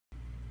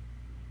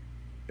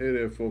Hey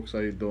there, folks. How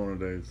you doing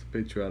today? It's the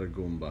Patriotic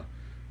Goomba.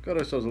 Got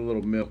ourselves a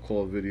little mail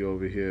call video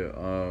over here.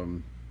 A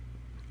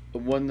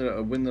win that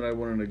I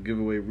wanted to give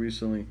away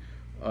recently,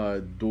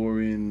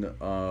 during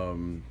uh,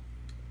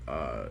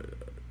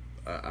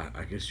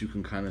 I guess you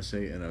can kind of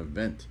say an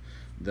event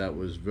that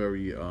was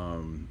uh,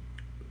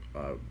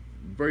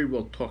 very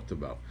well talked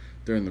about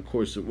during the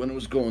course of when it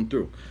was going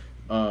through.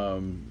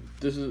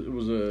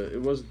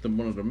 It wasn't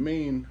one of the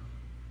main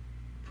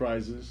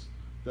prizes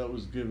that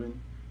was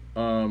given,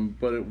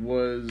 but it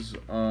was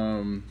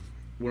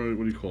what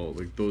do you call it?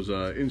 Like those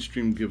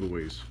in-stream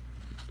giveaways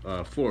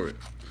for it.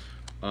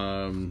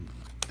 Um,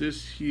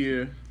 this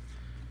here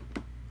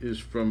is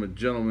from a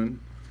gentleman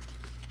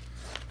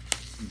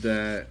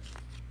that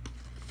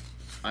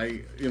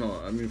I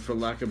mean, for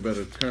lack of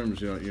better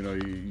terms,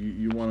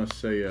 you want to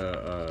say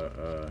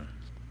a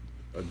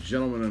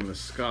gentleman and a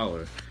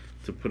scholar,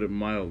 to put it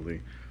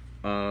mildly.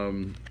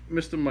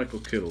 Mr. Michael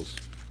Kittle's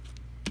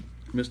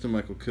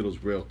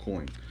Rail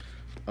Coin.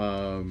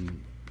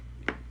 Um,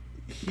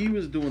 he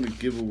was doing a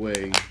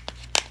giveaway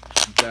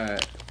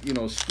that,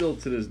 still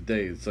to this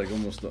day, it's like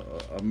almost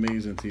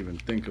amazing to even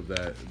think of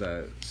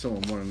that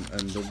someone won.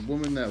 And the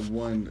woman that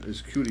won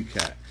is Cutie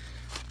Cat.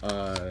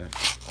 Uh,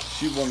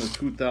 she won a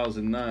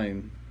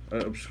 2009,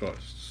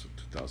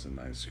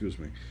 2009, excuse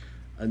me,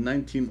 a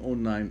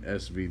 1909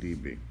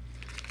 SVDB.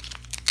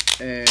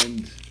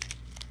 And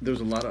there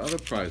was a lot of other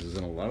prizes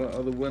and a lot of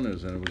other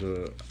winners, and it was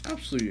a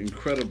absolutely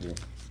incredible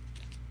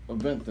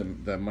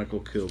event that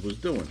Michael Kill was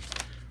doing.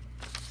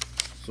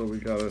 So we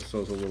got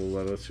ourselves a little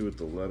letter. Let's see what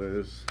the letter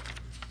is.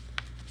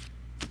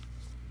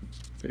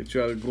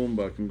 Patriotic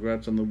Goomba,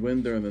 congrats on the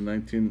win during the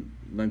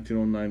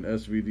 1909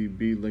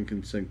 SVDB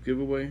Lincoln Cent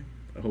giveaway.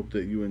 I hope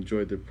that you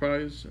enjoyed the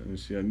prize. And you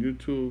see on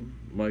YouTube,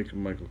 Mike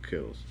and Michael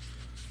Kills.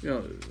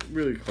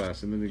 Really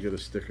classy. And then you get a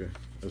sticker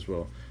as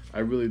well. I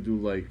really do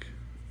like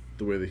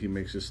the way that he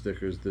makes his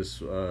stickers.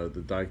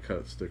 The die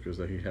cut stickers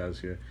that he has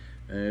here.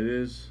 And it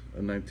is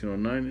a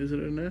 1909. Is it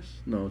an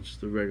S? No, it's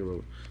just a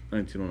regular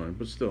 1909.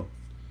 But still,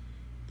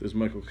 there's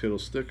Michael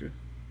Kittle's sticker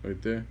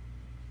right there.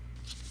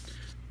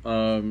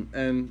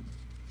 And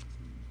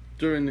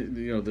during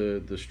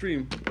the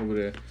stream over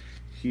there,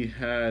 he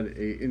had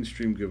a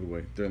in-stream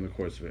giveaway during the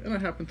course of it, and I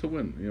happened to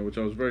win, which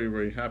I was very,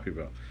 very happy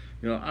about.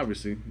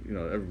 Obviously,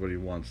 everybody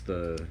wants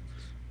the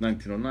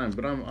 1909,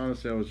 but I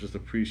was just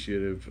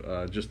appreciative,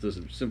 just to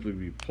simply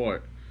be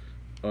part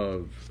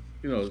of,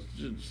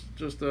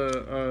 just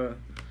a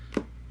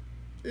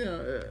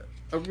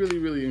really,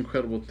 really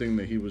incredible thing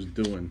that he was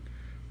doing,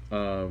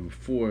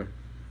 for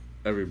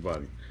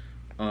everybody.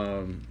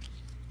 And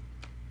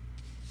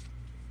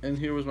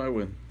here was my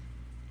win,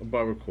 a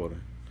Barber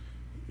Quarter.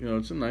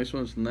 It's a nice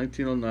one. It's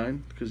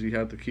 1909 because he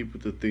had to keep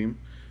with the theme,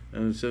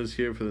 and it says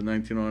here for the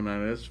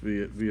 1909S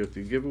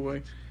VFD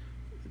giveaway.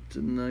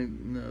 No,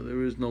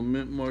 there is no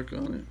mint mark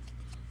on it,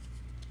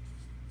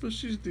 but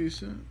she's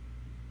decent.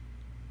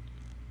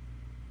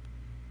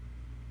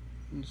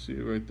 You see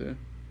it right there.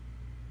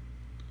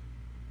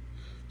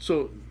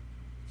 So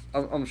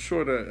I'm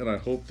sure that, and I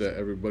hope that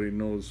everybody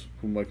knows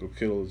who Michael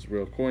Kittle's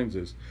Real Coins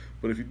is.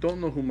 But if you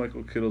don't know who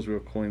Michael Kittle's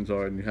Real Coins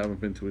are and you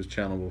haven't been to his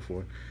channel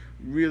before,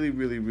 really,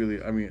 really, really,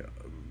 I mean,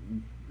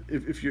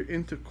 if you're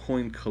into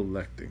coin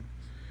collecting,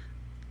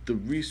 the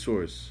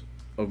resource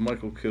of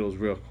Michael Kittle's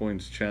Real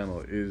Coins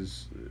channel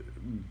is,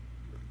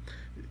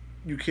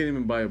 you can't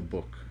even buy a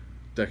book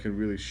that can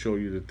really show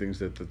you the things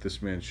that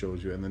this man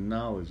shows you, and the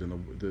knowledge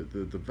and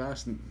the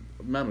vast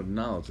amount of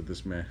knowledge that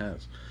this man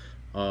has.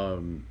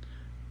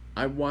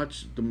 I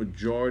watch the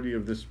majority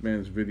of this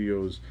man's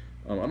videos.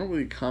 I don't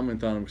really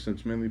comment on them because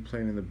it's mainly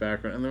playing in the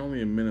background, and they're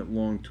only a minute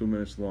long, 2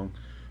 minutes long.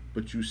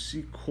 But you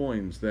see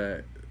coins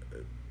that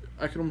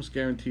I can almost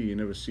guarantee you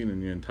never seen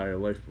in your entire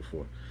life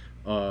before,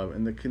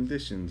 and the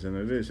conditions and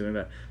it is and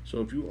that. So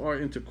if you are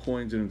into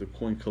coins and into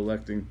coin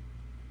collecting,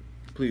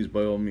 please,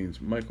 by all means,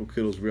 Michael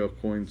Kittle's Real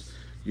Coins.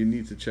 You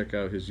need to check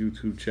out his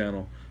YouTube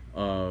channel.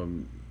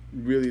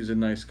 Really is a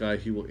nice guy.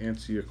 He will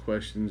answer your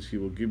questions. He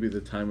will give you the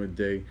time of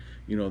day.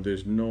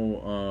 There's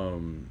no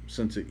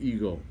sense of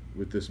ego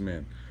with this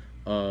man.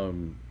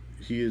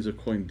 He is a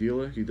coin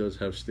dealer. He does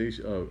have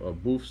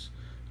booths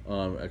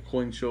at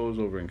coin shows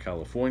over in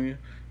California.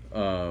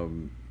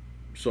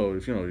 So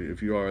if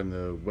you are in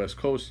the West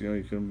Coast,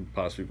 you can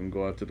possibly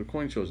go out to the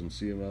coin shows and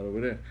see him out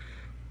over there.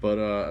 But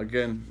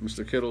again,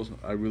 Mr. Kittles,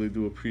 I really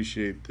do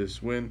appreciate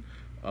this win.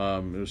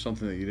 It was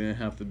something that you didn't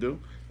have to do,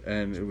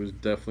 and it was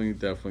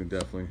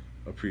definitely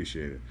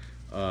appreciated.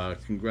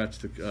 Congrats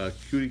to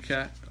Cutie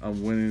Cat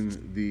on winning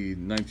the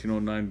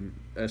 1909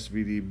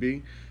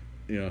 SVDB.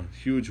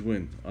 Huge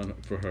win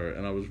for her,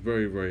 and I was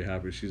very, very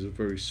happy. She's a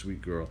very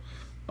sweet girl.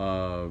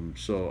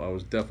 So I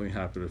was definitely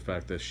happy with the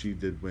fact that she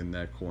did win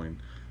that coin.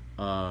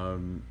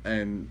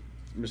 And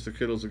Mr.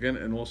 Kittles again,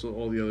 and also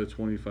all the other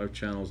 25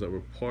 channels that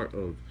were part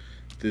of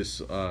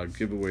this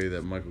giveaway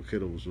that Michael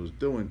Kittles was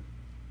doing.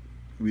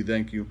 We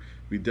thank you.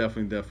 We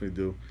definitely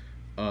do.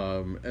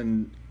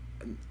 And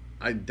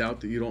I doubt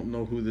that you don't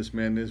know who this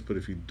man is, but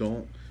if you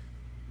don't,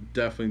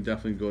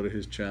 definitely go to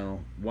his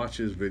channel, watch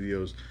his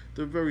videos.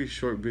 They're very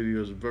short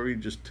videos, very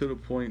just to the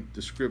point,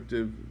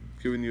 descriptive,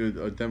 giving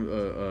you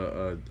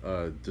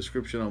a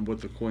description on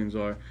what the coins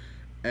are,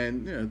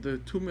 and yeah, they're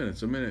 2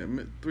 minutes, a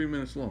minute, 3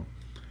 minutes long.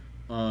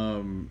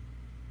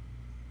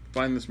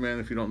 Find this man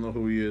if you don't know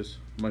who he is,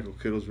 Michael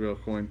Kittle's Real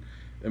Coin.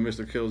 And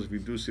Mr. Kittles, if you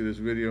do see this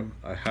video,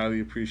 I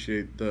highly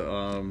appreciate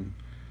the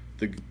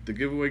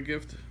giveaway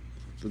gift,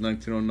 the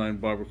 1909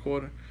 Barber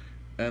Quarter.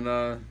 And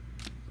all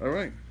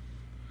right,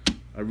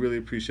 I really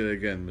appreciate it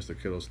again, Mr.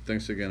 Kittles.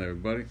 Thanks again,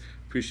 everybody.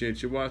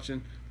 Appreciate you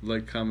watching.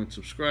 Like, comment,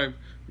 subscribe,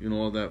 you know,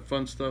 all that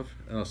fun stuff.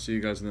 And I'll see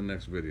you guys in the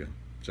next video.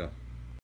 Ciao.